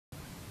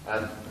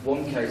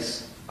One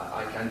case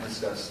I can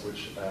discuss,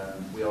 which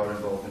we are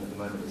involved in at the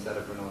moment, is that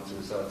of Renato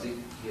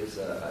Usatii. He is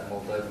a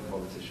Moldovan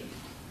politician.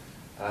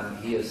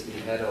 He is the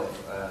head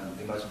of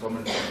the most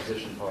prominent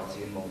opposition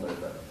party in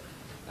Moldova.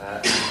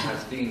 He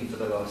has been, for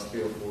the last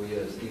 3 or 4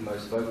 years, the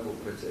most vocal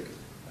critic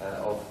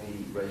of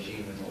the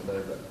regime in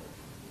Moldova.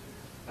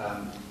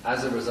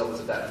 As a result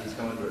of that, he's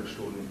come under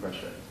extraordinary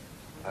pressure.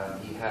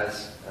 He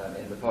has,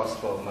 in the past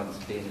 12 months,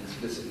 been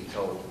explicitly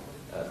told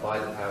by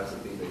the powers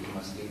that be that he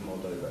must leave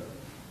Moldova.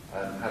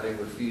 Having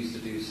refused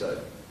to do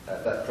so,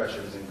 that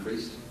pressure has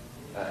increased.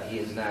 He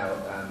is now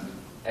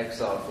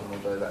exiled from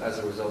Moldova as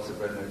a result of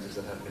red notices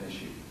that have been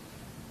issued.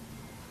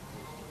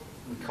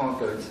 We can't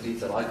go into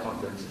detail, I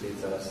can't go into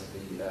detail as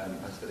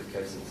to the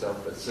case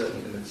itself, but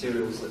certainly the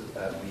materials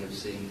that we have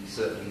seen,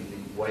 certainly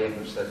the way in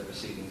which those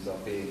proceedings are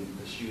being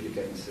pursued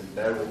against him,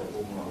 bear all the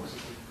hallmarks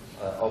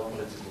of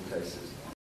political cases.